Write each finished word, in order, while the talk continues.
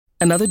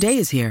Another day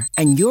is here,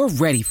 and you're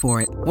ready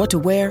for it. What to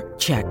wear?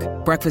 Check.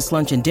 Breakfast,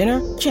 lunch, and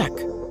dinner? Check.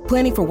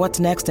 Planning for what's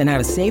next and how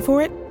to save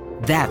for it?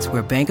 That's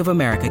where Bank of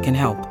America can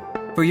help.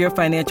 For your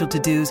financial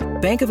to-dos,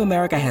 Bank of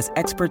America has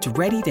experts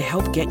ready to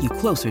help get you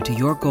closer to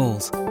your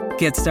goals.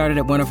 Get started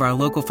at one of our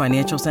local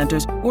financial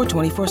centers or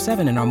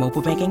 24/7 in our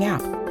mobile banking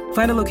app.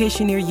 Find a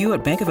location near you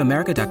at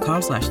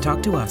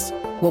bankofamerica.com/talktous.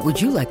 What would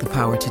you like the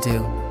power to do?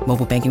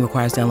 Mobile banking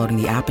requires downloading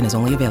the app and is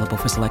only available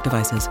for select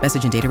devices.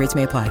 Message and data rates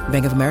may apply.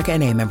 Bank of America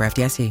N.A., member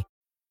FDIC.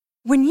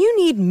 When you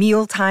need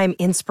mealtime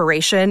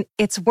inspiration,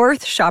 it's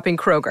worth shopping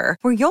Kroger,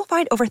 where you'll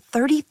find over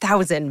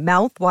 30,000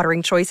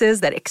 mouth-watering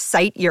choices that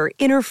excite your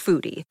inner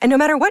foodie. And no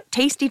matter what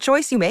tasty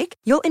choice you make,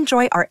 you'll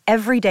enjoy our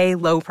everyday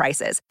low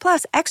prices,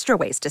 plus extra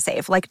ways to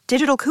save, like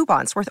digital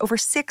coupons worth over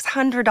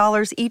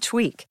 $600 each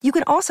week. You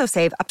can also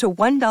save up to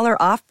 $1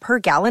 off per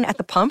gallon at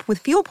the pump with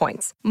fuel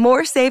points.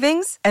 More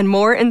savings and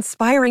more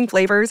inspiring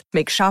flavors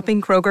make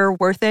shopping Kroger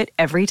worth it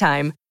every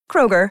time.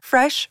 Kroger,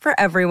 fresh for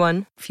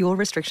everyone. Fuel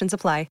restrictions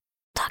apply.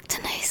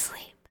 Dr.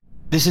 Sleep.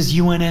 This is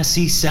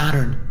UNSC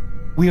Saturn.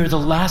 We are the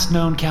last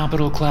known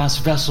capital class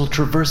vessel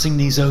traversing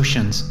these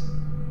oceans.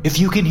 If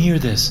you can hear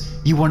this,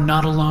 you are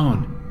not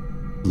alone.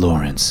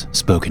 Lawrence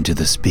spoke into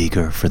the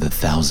speaker for the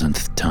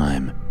 1,000th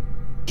time.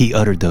 He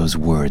uttered those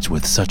words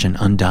with such an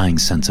undying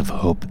sense of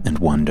hope and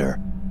wonder,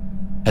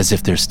 as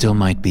if there still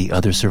might be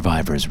other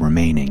survivors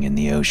remaining in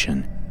the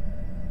ocean.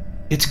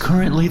 It's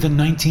currently the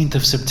 19th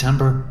of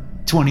September,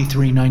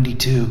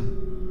 2392.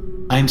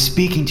 I am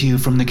speaking to you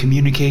from the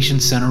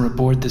communications center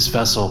aboard this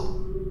vessel.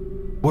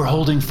 We're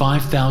holding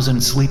 5,000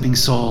 sleeping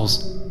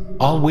souls,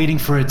 all waiting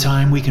for a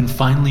time we can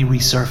finally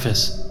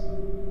resurface.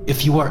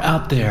 If you are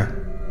out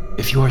there,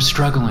 if you are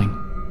struggling,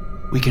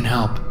 we can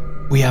help.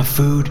 We have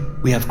food,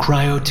 we have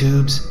cryo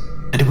tubes,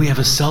 and we have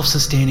a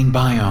self-sustaining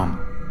biome.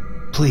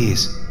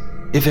 Please,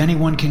 if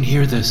anyone can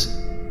hear this,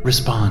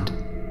 respond.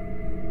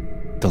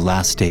 The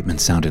last statement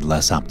sounded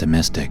less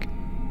optimistic,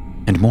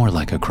 and more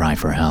like a cry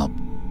for help.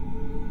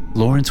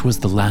 Lawrence was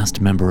the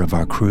last member of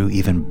our crew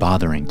even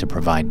bothering to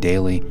provide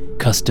daily,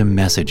 custom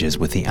messages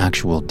with the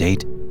actual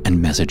date and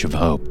message of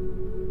hope.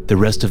 The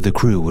rest of the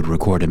crew would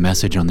record a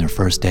message on their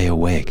first day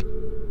awake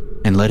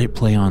and let it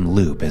play on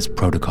loop as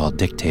protocol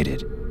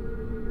dictated.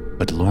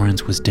 But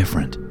Lawrence was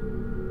different.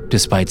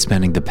 Despite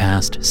spending the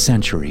past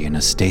century in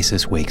a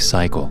stasis-wake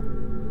cycle,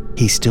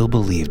 he still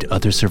believed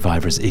other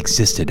survivors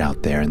existed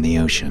out there in the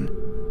ocean.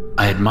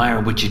 I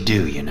admire what you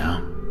do, you know,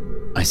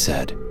 I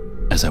said,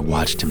 as I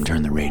watched him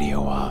turn the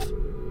radio off.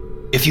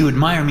 If you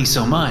admire me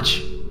so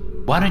much,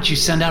 why don't you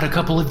send out a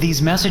couple of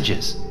these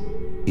messages?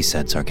 He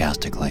said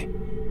sarcastically.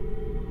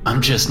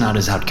 I'm just not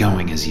as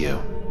outgoing as you,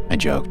 I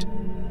joked.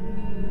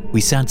 We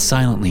sat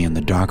silently in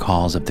the dark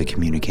halls of the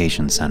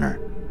communications center.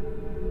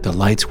 The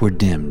lights were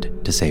dimmed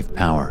to save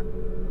power,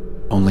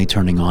 only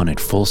turning on at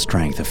full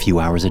strength a few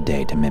hours a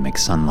day to mimic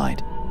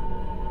sunlight.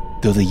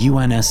 Though the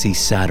UNSC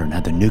Saturn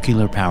had the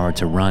nuclear power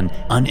to run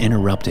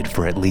uninterrupted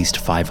for at least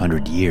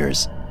 500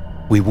 years,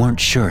 we weren't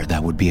sure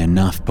that would be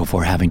enough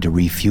before having to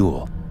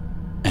refuel,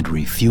 and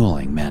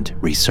refueling meant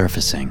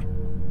resurfacing.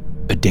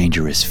 A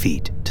dangerous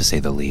feat, to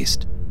say the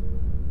least.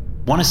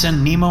 Want to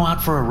send Nemo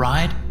out for a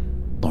ride?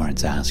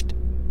 Lawrence asked.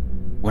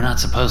 We're not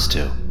supposed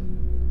to.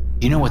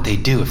 You know what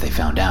they'd do if they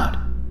found out.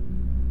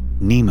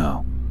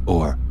 Nemo,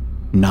 or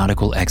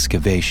Nautical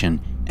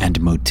Excavation and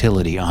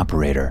Motility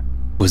Operator,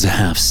 was a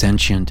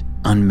half-sentient,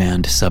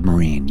 unmanned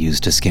submarine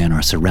used to scan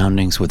our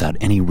surroundings without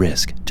any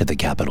risk to the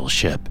capital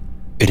ship.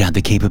 It had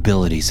the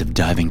capabilities of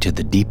diving to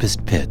the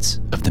deepest pits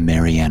of the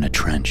Mariana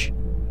Trench,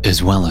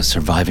 as well as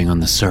surviving on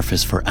the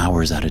surface for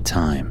hours at a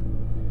time.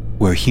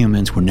 Where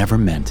humans were never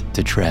meant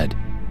to tread,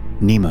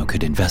 Nemo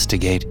could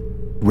investigate,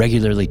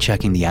 regularly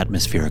checking the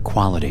atmospheric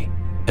quality,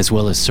 as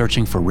well as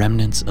searching for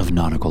remnants of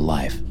nautical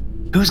life.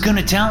 Who's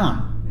gonna tell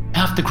him?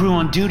 Half the crew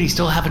on duty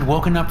still haven't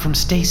woken up from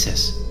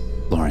stasis,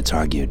 Lawrence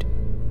argued.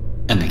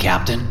 And the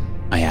captain?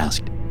 I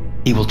asked.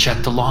 He will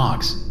check the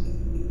logs.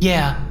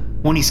 Yeah,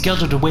 when he's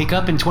scheduled to wake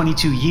up in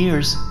 22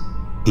 years.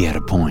 He had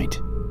a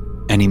point.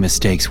 Any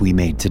mistakes we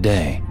made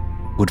today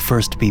would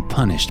first be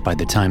punished by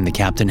the time the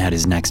captain had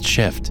his next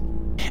shift.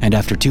 And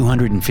after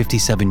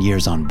 257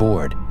 years on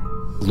board,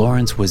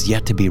 Lawrence was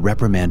yet to be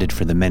reprimanded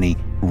for the many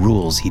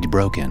rules he'd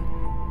broken.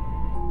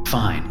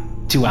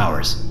 Fine, 2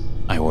 hours,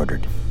 I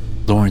ordered.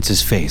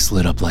 Lawrence's face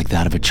lit up like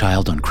that of a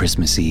child on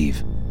Christmas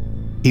Eve.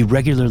 He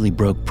regularly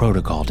broke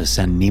protocol to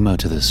send Nemo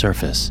to the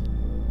surface,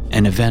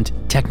 an event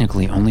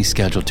technically only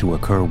scheduled to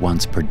occur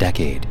once per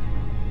decade.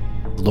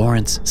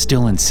 Lawrence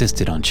still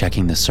insisted on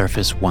checking the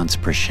surface once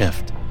per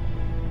shift.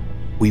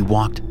 We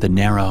walked the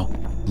narrow,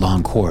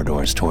 long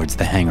corridors towards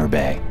the hangar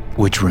bay,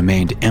 which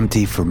remained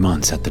empty for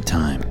months at the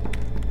time.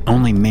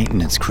 Only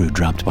maintenance crew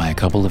dropped by a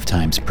couple of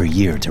times per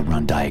year to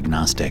run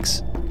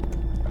diagnostics.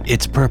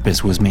 Its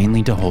purpose was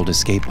mainly to hold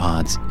escape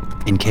pods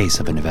in case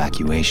of an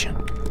evacuation.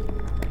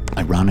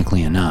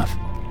 Ironically enough,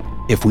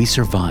 if we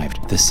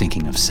survived the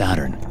sinking of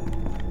Saturn,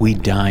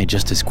 we'd die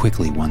just as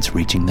quickly once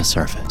reaching the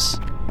surface.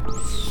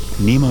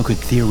 Nemo could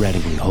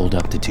theoretically hold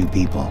up to 2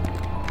 people,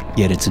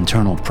 yet its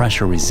internal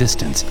pressure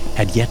resistance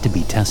had yet to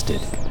be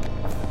tested.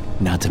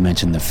 Not to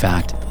mention the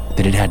fact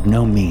that it had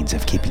no means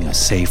of keeping us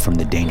safe from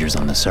the dangers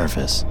on the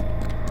surface.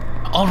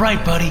 All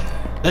right, buddy,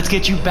 let's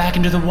get you back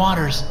into the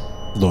waters,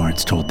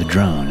 Lawrence told the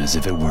drone as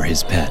if it were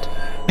his pet.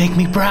 Make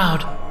me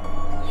proud.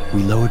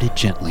 We lowered it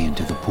gently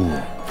into the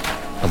pool,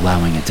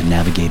 allowing it to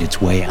navigate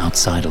its way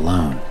outside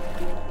alone.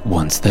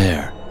 Once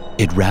there,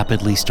 it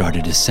rapidly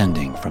started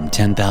ascending from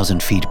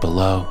 10,000 feet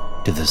below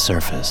to the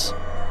surface,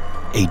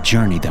 a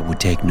journey that would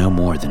take no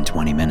more than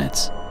 20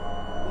 minutes.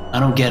 I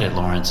don't get it,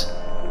 Lawrence.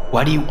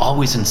 Why do you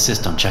always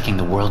insist on checking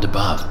the world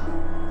above?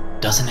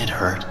 Doesn't it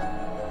hurt?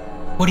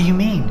 What do you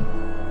mean?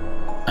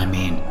 I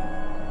mean,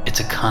 it's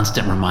a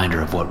constant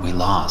reminder of what we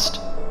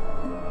lost.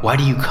 Why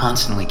do you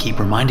constantly keep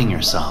reminding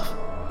yourself?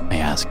 I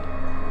asked.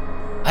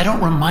 I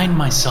don't remind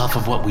myself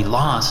of what we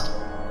lost.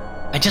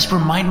 I just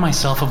remind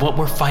myself of what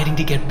we're fighting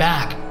to get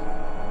back,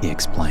 he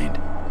explained.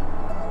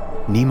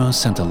 Nemo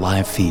sent a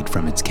live feed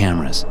from its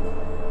cameras,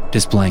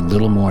 displaying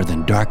little more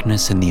than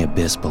darkness in the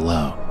abyss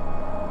below.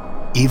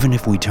 Even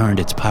if we turned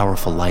its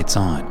powerful lights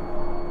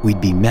on, we'd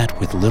be met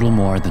with little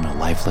more than a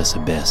lifeless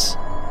abyss.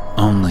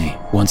 Only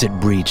once it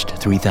breached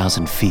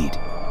 3,000 feet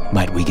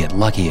might we get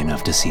lucky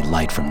enough to see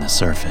light from the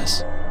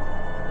surface.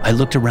 I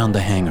looked around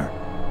the hangar,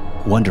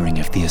 wondering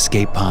if the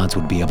escape pods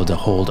would be able to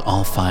hold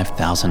all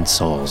 5,000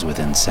 souls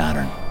within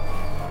Saturn.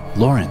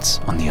 Lawrence,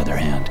 on the other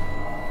hand,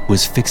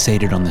 was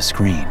fixated on the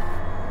screen,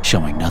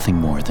 showing nothing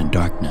more than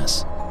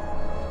darkness.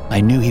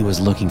 I knew he was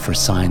looking for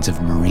signs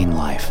of marine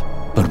life,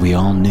 but we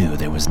all knew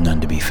there was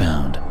none to be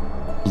found.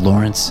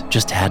 Lawrence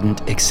just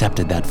hadn't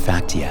accepted that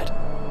fact yet.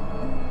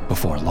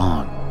 Before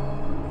long,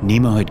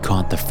 Nemo had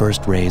caught the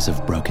first rays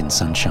of broken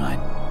sunshine,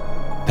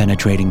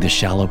 penetrating the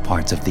shallow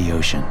parts of the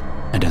ocean,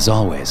 and as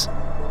always,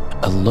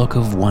 a look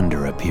of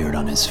wonder appeared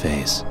on his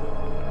face.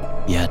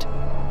 Yet,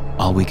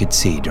 all we could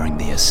see during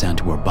the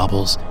ascent were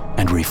bubbles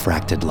and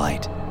refracted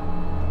light.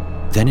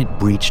 Then it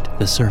breached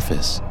the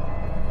surface,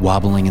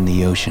 wobbling in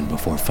the ocean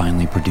before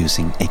finally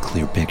producing a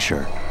clear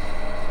picture.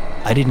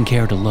 I didn't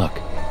care to look,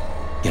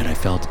 yet I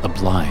felt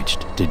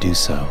obliged to do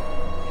so.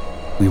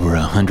 We were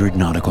 100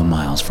 nautical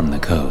miles from the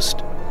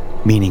coast,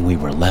 meaning we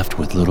were left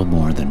with little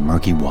more than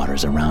murky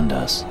waters around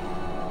us.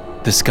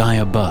 The sky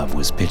above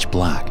was pitch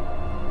black,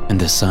 and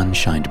the sun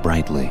shined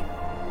brightly.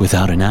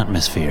 Without an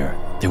atmosphere,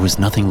 there was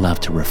nothing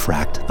left to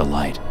refract the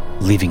light,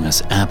 leaving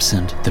us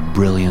absent the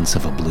brilliance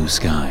of a blue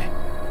sky.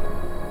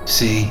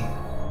 See?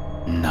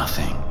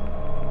 Nothing.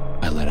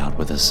 I let out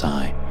with a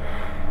sigh.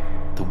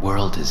 The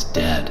world is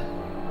dead.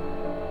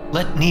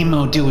 Let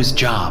Nemo do his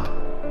job,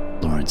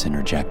 Lawrence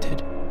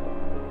interjected.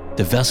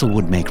 The vessel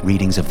would make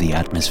readings of the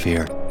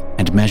atmosphere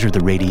and measure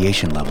the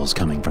radiation levels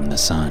coming from the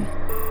sun.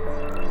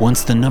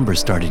 Once the numbers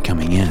started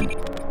coming in,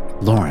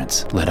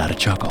 Lawrence let out a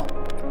chuckle.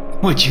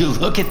 Would you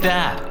look at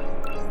that?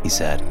 He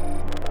said.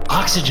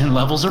 Oxygen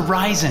levels are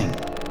rising.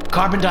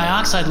 Carbon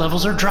dioxide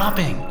levels are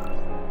dropping.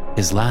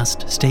 His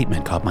last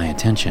statement caught my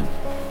attention.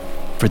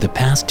 For the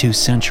past 2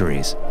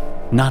 centuries,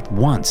 not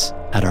once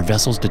had our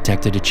vessels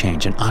detected a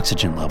change in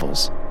oxygen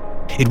levels.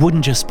 It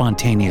wouldn't just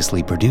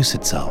spontaneously produce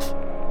itself,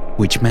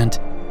 which meant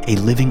a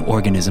living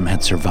organism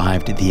had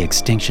survived the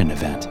extinction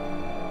event.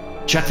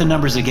 Check the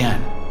numbers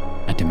again,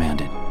 I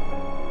demanded.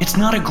 It's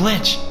not a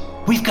glitch.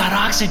 We've got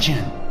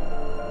oxygen.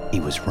 He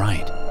was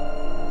right.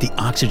 The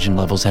oxygen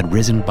levels had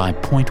risen by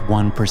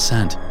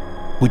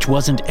 0.1%, which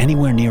wasn't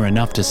anywhere near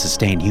enough to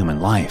sustain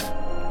human life,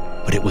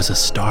 but it was a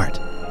start.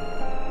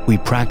 We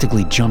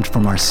practically jumped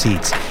from our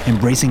seats,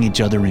 embracing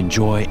each other in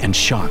joy and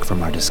shock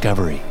from our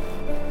discovery.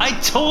 I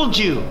told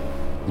you,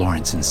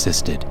 Lawrence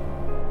insisted.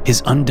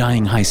 His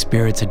undying high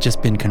spirits had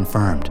just been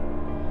confirmed,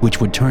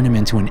 which would turn him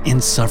into an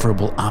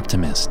insufferable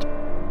optimist.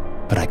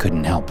 But I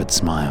couldn't help but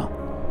smile.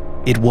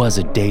 It was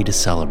a day to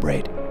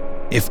celebrate,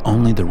 if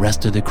only the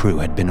rest of the crew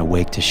had been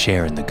awake to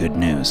share in the good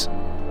news.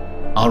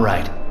 All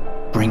right,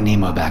 bring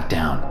Nemo back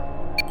down.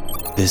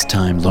 This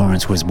time,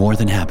 Lawrence was more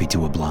than happy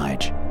to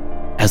oblige.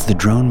 As the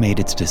drone made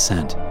its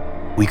descent,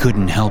 we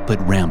couldn't help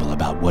but ramble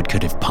about what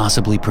could have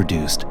possibly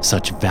produced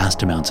such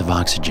vast amounts of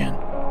oxygen.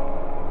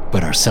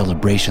 But our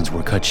celebrations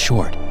were cut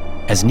short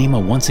as Nemo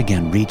once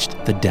again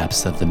reached the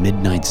depths of the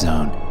midnight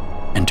zone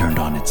and turned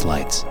on its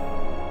lights.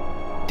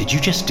 Did you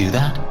just do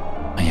that?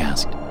 I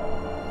asked.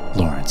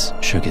 Lawrence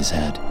shook his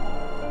head.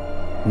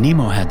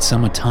 Nemo had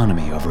some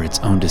autonomy over its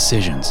own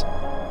decisions,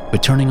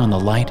 but turning on the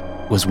light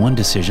was one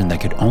decision that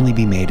could only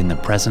be made in the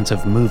presence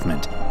of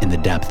movement in the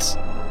depths.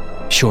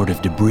 Short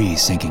of debris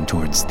sinking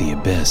towards the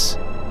abyss,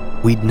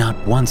 we'd not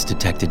once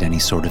detected any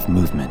sort of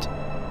movement.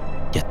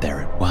 Yet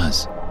there it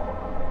was.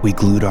 We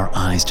glued our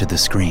eyes to the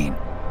screen,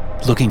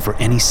 looking for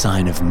any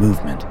sign of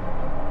movement.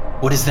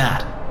 What is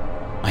that?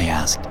 I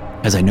asked,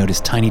 as I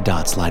noticed tiny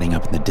dots lighting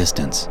up in the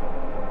distance.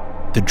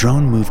 The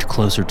drone moved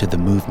closer to the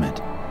movement.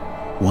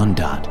 1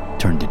 dot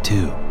turned to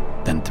 2,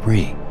 then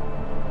 3.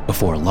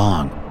 Before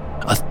long,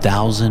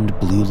 1,000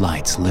 blue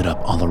lights lit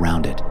up all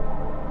around it.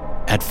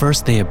 At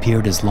first, they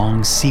appeared as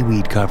long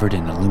seaweed-covered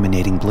and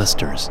illuminating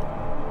blisters.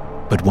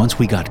 But once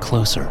we got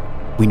closer,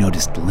 we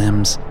noticed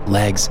limbs,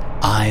 legs,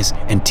 eyes,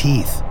 and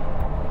teeth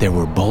There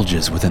were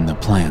bulges within the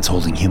plants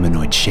holding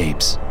humanoid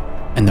shapes,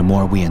 and the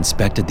more we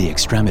inspected the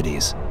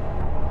extremities,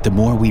 the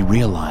more we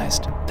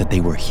realized that they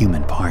were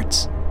human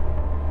parts.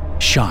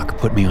 Shock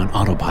put me on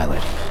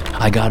autopilot.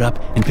 I got up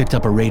and picked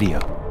up a radio.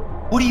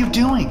 What are you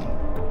doing?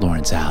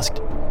 Lawrence asked.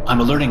 I'm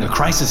alerting a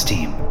crisis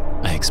team.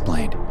 I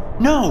explained.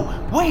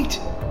 No, wait!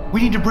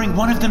 We need to bring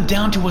one of them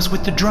down to us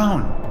with the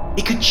drone.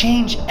 It could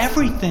change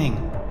everything.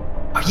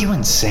 Are you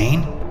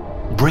insane?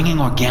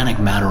 Bringing organic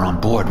matter on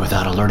board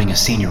without alerting a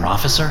senior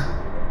officer?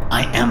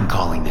 I am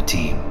calling the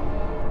team.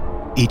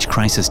 Each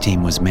crisis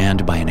team was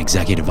manned by an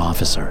executive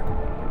officer,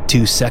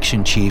 2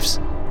 section chiefs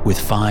with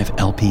 5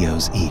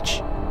 LPOs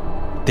each.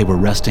 They were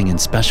resting in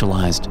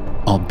specialized,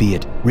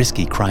 albeit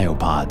risky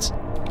cryopods,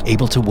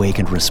 able to wake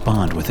and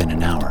respond within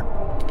an hour.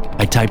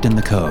 I typed in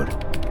the code,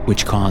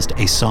 which caused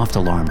a soft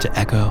alarm to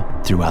echo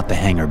throughout the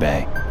hangar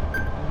bay.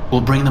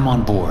 We'll bring them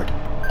on board,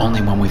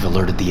 only when we've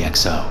alerted the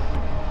XO.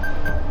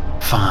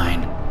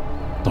 Fine,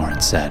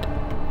 Lawrence said,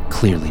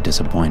 clearly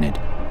disappointed.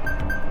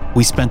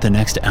 We spent the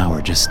next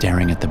hour just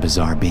staring at the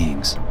bizarre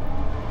beings.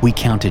 We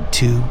counted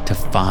 2 to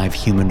 5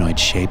 humanoid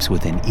shapes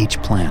within each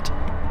plant,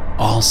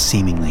 all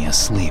seemingly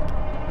asleep.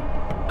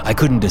 I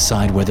couldn't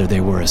decide whether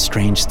they were a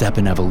strange step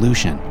in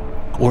evolution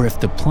or if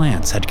the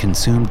plants had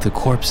consumed the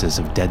corpses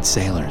of dead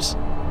sailors.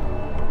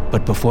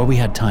 But before we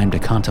had time to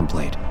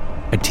contemplate,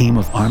 a team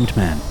of armed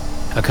men,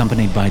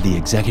 accompanied by the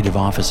executive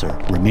officer,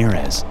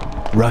 Ramirez,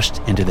 rushed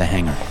into the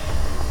hangar.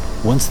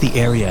 Once the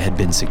area had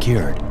been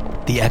secured,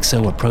 the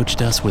XO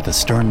approached us with a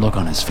stern look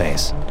on his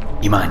face.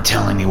 You mind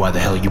telling me why the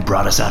hell you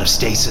brought us out of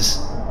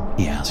stasis?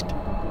 He asked.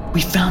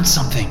 We found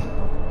something,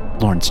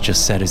 Lawrence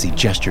just said as he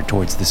gestured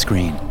towards the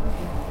screen.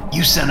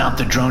 You sent out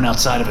the drone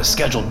outside of a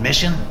scheduled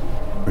mission?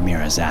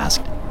 Ramirez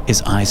asked,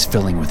 his eyes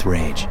filling with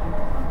rage.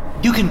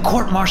 You can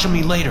court-martial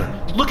me later.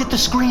 Look at the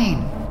screen.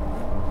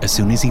 As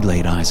soon as he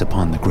laid eyes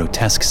upon the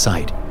grotesque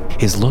sight,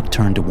 his look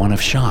turned to one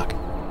of shock,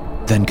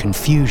 then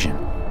confusion,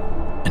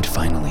 and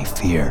finally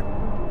fear.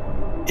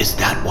 Is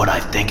that what I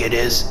think it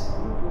is?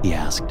 He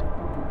asked.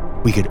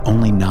 We could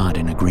only nod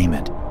in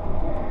agreement.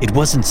 It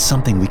wasn't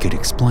something we could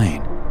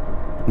explain,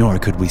 nor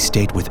could we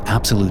state with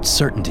absolute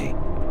certainty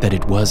that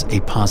it was a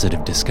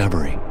positive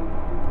discovery.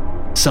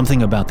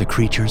 Something about the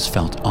creatures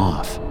felt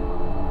off,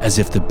 as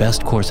if the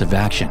best course of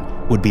action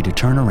would be to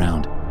turn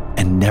around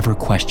and never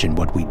question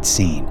what we'd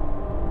seen.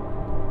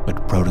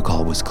 But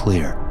protocol was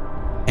clear.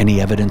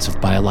 Any evidence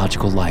of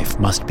biological life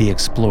must be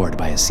explored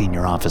by a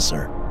senior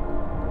officer.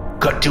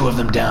 Cut 2 of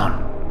them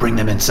down. Bring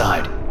them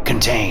inside.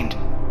 Contained,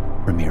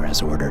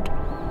 Ramirez ordered.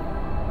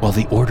 While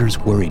the orders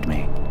worried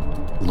me,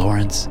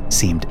 Lawrence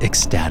seemed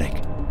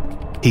ecstatic.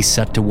 He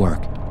set to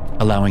work,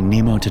 allowing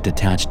Nemo to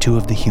detach 2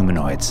 of the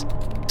humanoids,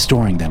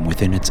 storing them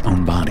within its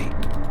own body.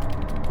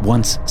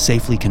 Once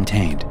safely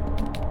contained,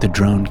 the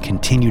drone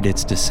continued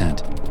its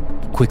descent,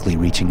 quickly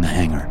reaching the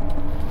hangar.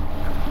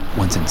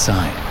 Once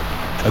inside,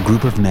 a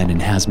group of men in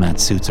hazmat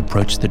suits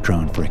approached the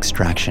drone for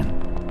extraction,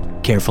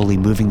 carefully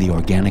moving the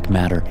organic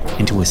matter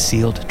into a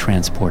sealed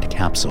transport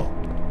capsule.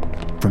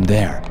 From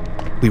there,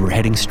 we were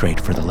heading straight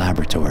for the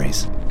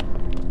laboratories.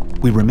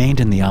 We remained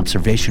in the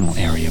observational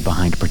area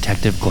behind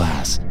protective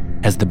glass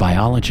as the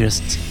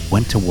biologists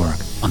went to work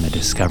on the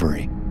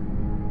discovery.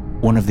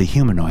 One of the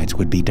humanoids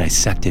would be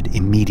dissected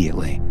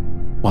immediately,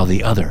 while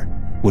the other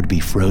would be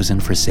frozen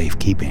for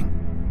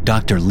safekeeping.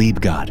 Dr.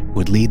 Liebgott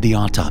would lead the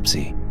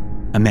autopsy,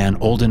 a man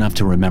old enough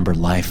to remember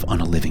life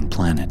on a living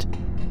planet.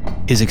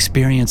 His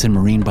experience in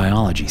marine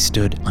biology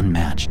stood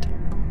unmatched.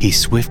 He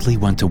swiftly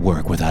went to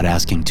work without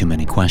asking too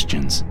many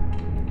questions.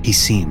 He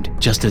seemed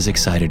just as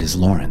excited as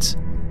Lawrence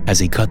as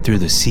he cut through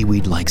the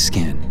seaweed-like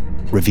skin,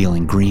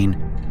 revealing green,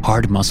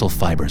 hard muscle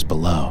fibers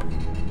below.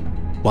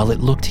 While it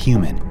looked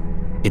human,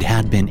 it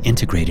had been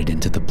integrated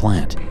into the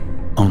plant.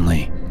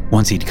 Only,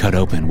 once he'd cut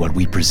open what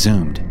we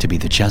presumed to be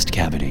the chest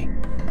cavity,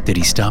 did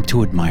he stop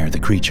to admire the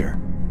creature.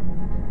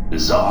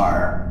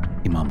 Bizarre,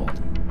 he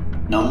mumbled.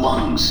 No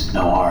lungs,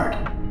 no heart.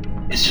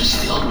 It's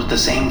just filled with the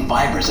same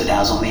fibers it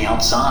has on the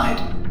outside.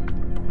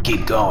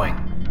 Keep going,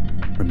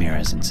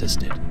 Ramirez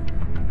insisted.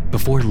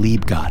 Before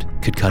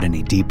Liebgott could cut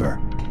any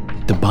deeper,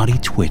 the body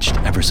twitched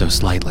ever so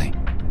slightly.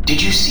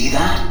 Did you see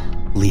that?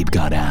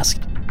 Liebgott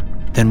asked.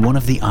 Then one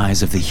of the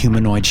eyes of the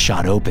humanoid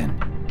shot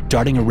open,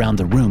 darting around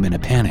the room in a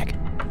panic.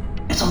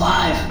 It's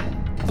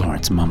alive,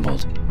 Lawrence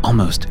mumbled,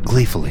 almost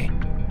gleefully.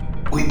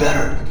 We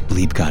better.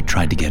 Liebgott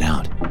tried to get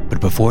out,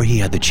 but before he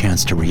had the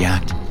chance to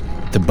react,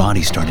 the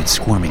body started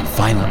squirming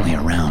violently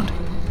around.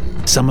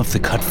 Some of the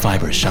cut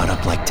fibers shot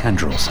up like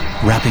tendrils,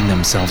 wrapping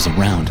themselves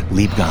around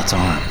Liebgott's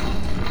arm.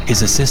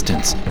 His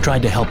assistants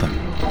tried to help him,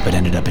 but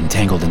ended up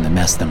entangled in the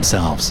mess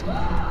themselves.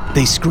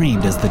 They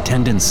screamed as the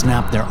tendons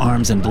snapped their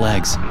arms and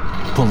legs,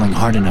 pulling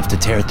hard enough to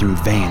tear through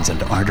veins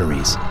and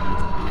arteries.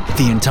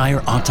 The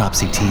entire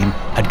autopsy team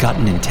had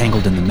gotten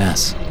entangled in the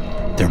mess,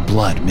 their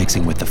blood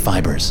mixing with the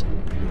fibers,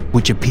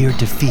 which appeared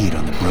to feed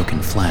on the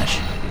broken flesh.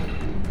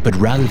 But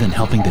rather than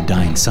helping the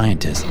dying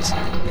scientists,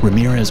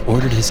 Ramirez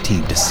ordered his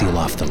team to seal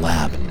off the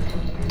lab.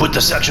 Put the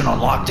section on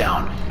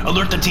lockdown.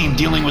 Alert the team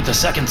dealing with the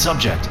second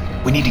subject.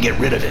 We need to get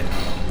rid of it.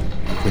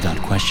 Without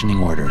questioning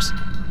orders,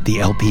 the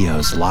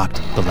LPOs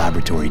locked the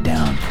laboratory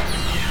down.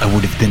 I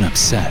would have been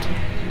upset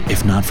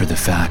if not for the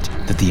fact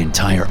that the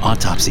entire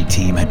autopsy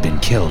team had been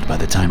killed by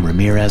the time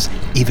Ramirez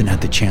even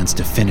had the chance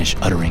to finish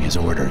uttering his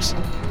orders.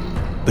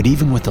 But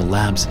even with the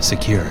labs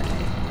secured,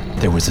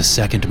 there was a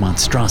second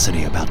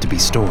monstrosity about to be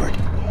stored.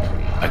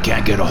 I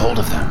can't get a hold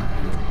of them,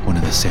 one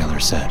of the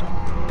sailors said.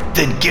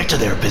 Then get to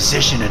their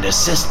position and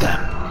assist them,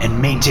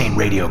 and maintain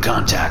radio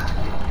contact,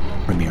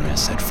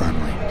 Ramirez said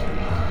firmly.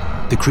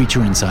 The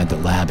creature inside the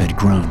lab had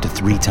grown to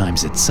 3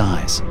 times its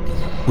size,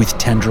 with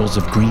tendrils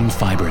of green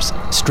fibers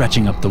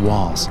stretching up the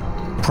walls,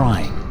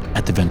 prying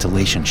at the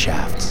ventilation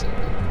shafts.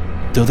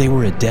 Though they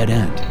were a dead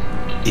end,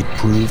 it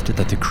proved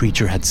that the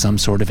creature had some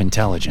sort of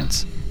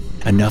intelligence,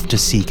 enough to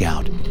seek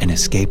out an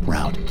escape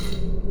route.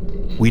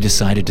 We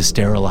decided to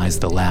sterilize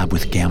the lab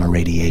with gamma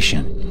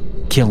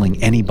radiation,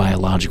 killing any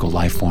biological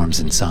life forms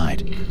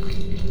inside.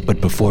 But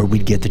before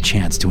we'd get the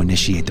chance to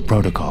initiate the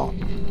protocol,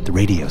 the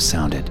radio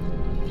sounded.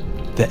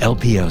 The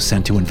LPO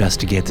sent to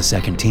investigate the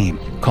second team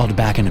called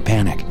back in a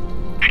panic.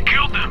 It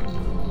killed them,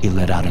 he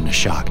let out in a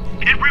shock.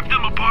 It ripped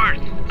them apart.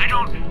 I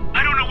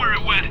don't know where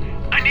it went.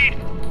 I need...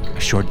 A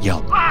short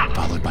yelp,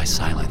 followed by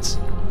silence.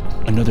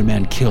 Another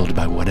man killed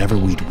by whatever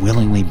we'd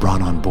willingly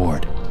brought on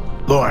board.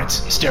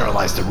 Lawrence,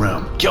 sterilize the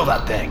room. Kill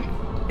that thing.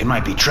 It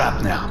might be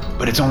trapped now,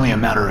 but it's only a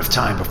matter of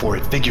time before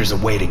it figures a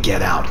way to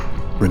get out,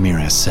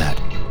 Ramirez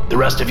said. The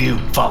rest of you,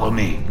 follow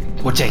me.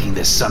 We're taking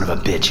this son of a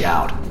bitch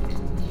out.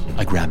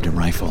 I grabbed a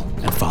rifle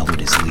and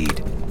followed his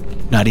lead,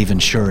 not even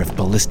sure if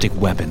ballistic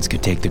weapons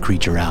could take the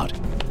creature out.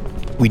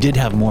 We did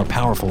have more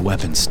powerful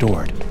weapons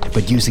stored,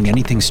 but using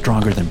anything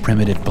stronger than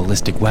primitive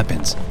ballistic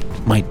weapons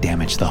might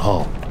damage the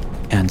hull.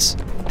 Hence,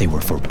 they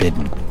were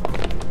forbidden.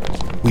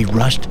 We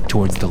rushed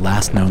towards the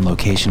last known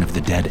location of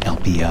the dead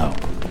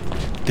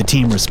LPO. The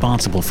team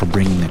responsible for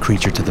bringing the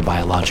creature to the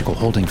biological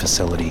holding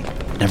facility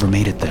never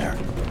made it there.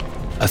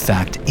 A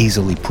fact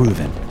easily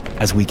proven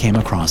as we came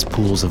across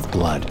pools of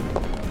blood.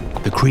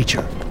 The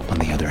creature, on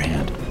the other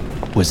hand,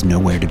 was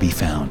nowhere to be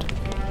found.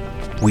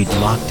 We'd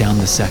locked down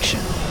the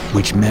section,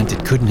 which meant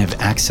it couldn't have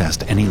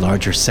accessed any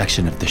larger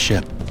section of the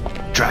ship.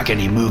 Track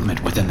any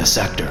movement within the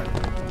sector,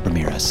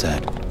 Ramirez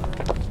said.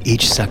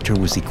 Each sector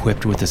was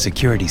equipped with a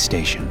security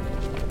station,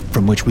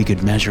 from which we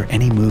could measure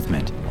any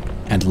movement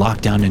and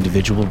lock down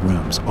individual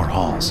rooms or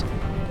halls.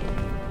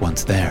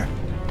 Once there,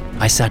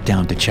 I sat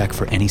down to check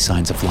for any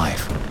signs of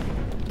life.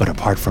 But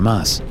apart from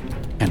us,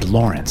 and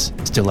Lawrence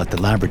still at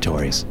the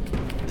laboratories,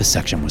 the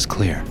section was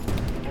clear.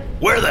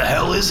 Where the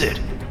hell is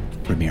it?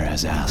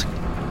 Ramirez asked.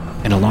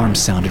 An alarm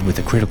sounded with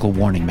a critical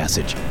warning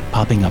message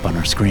popping up on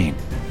our screen.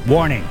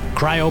 Warning,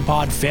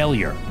 cryopod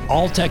failure.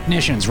 All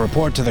technicians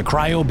report to the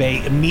cryo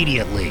bay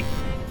immediately.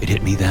 It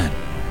hit me then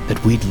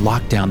that we'd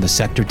locked down the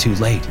sector too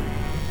late.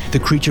 The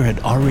creature had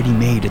already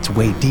made its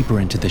way deeper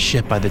into the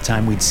ship by the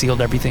time we'd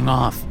sealed everything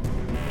off.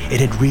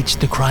 It had reached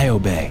the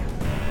cryo bay,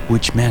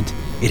 which meant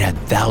it had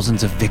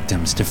thousands of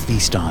victims to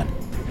feast on.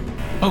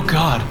 Oh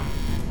God,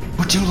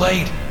 we're too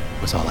late,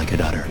 was all I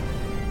could utter.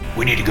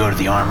 We need to go to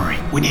the armory.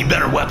 We need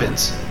better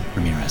weapons,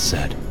 Ramirez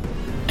said.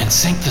 And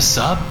sink the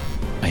sub?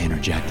 I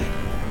interjected.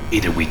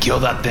 Either we kill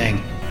that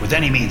thing with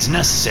any means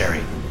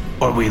necessary,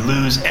 or we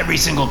lose every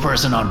single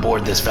person on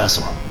board this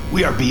vessel.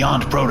 We are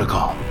beyond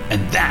protocol,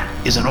 and that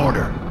is an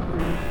order.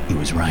 He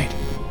was right.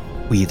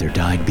 We either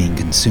died being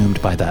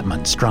consumed by that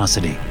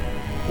monstrosity,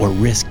 or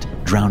risked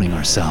drowning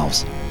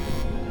ourselves.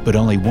 But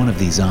only one of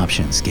these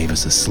options gave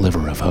us a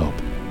sliver of hope.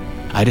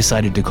 I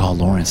decided to call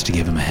Lawrence to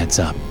give him a heads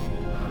up.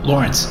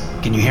 Lawrence,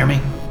 can you hear me?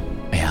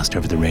 I asked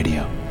over the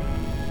radio.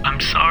 I'm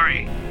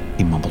sorry,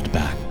 he mumbled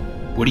back.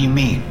 What do you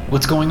mean?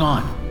 What's going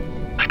on?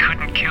 I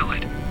couldn't kill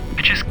it.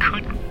 I just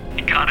couldn't.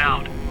 It got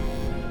out.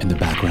 In the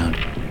background,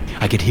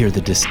 I could hear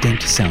the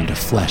distinct sound of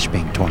flesh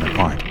being torn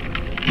apart.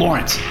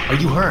 Lawrence, are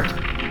you hurt?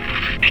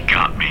 It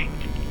got me,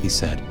 he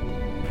said,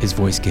 his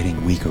voice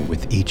getting weaker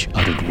with each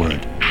uttered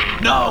word.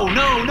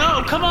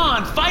 No, come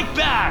on, fight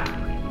back!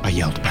 I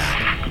yelled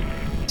back.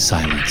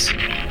 Silence.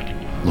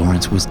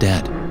 Lawrence was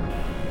dead.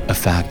 A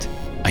fact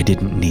I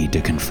didn't need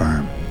to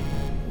confirm.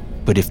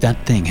 But if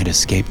that thing had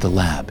escaped the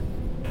lab,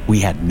 we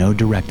had no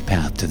direct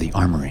path to the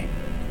armory.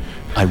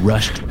 I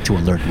rushed to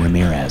alert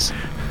Ramirez,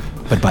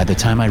 but by the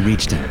time I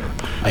reached him,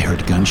 I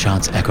heard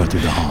gunshots echo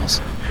through the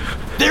halls.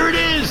 There it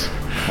is!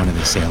 One of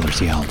the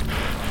sailors yelled.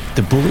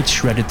 The bullets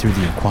shredded through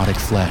the aquatic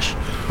flesh,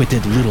 but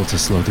did little to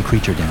slow the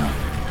creature down.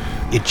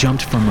 It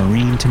jumped from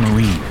marine to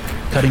marine,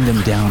 cutting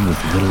them down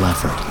with little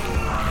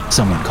effort.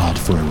 Someone called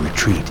for a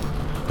retreat,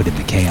 but in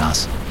the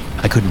chaos,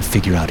 I couldn't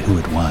figure out who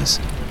it was.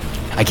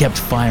 I kept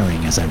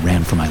firing as I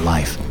ran for my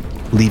life,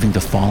 leaving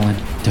the fallen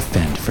to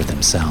fend for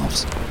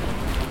themselves.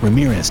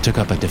 Ramirez took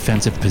up a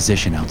defensive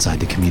position outside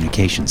the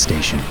communication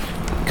station,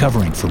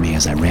 covering for me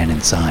as I ran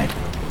inside.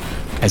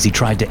 As he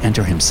tried to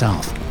enter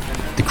himself,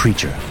 the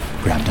creature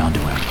grabbed onto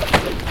him.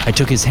 I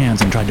took his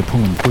hands and tried to pull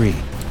him free,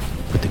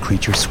 but the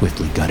creature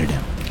swiftly gutted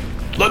him.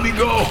 Let me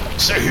go!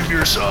 Save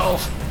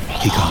yourself!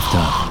 He coughed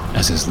up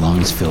as his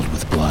lungs filled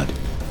with blood.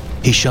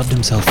 He shoved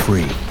himself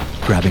free,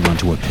 grabbing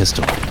onto a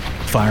pistol,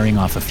 firing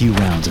off a few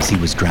rounds as he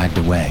was dragged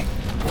away.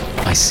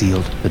 I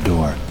sealed the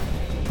door,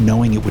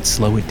 knowing it would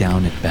slow it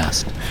down at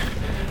best.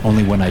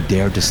 Only when I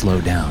dared to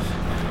slow down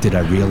did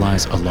I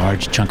realize a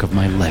large chunk of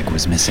my leg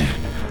was missing.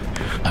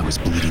 I was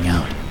bleeding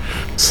out,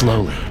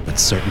 slowly but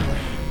certainly.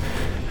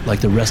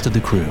 Like the rest of the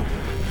crew,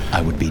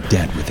 I would be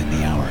dead within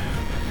the hour.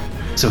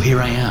 So here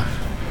I am,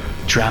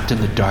 trapped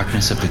in the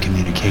darkness of the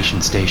communication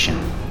station,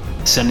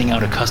 sending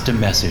out a custom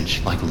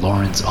message like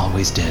Lawrence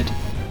always did.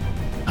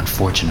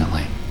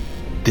 Unfortunately,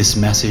 this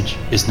message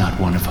is not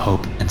one of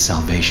hope and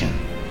salvation.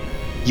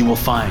 You will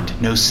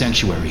find no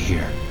sanctuary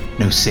here,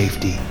 no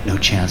safety, no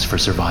chance for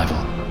survival.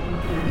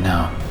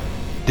 No,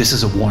 this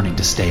is a warning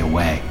to stay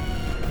away.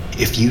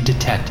 If you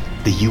detect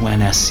the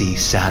UNSC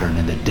Saturn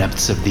in the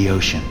depths of the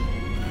ocean,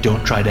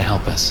 don't try to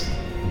help us.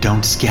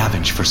 Don't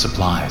scavenge for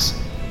supplies.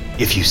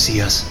 If you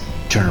see us,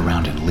 turn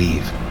around and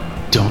leave.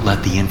 Don't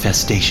let the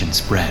infestation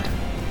spread.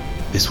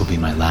 This will be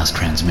my last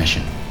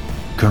transmission.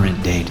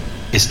 Current date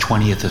is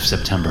 20th of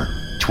September,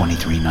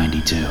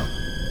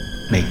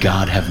 2392. May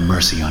God have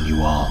mercy on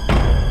you all.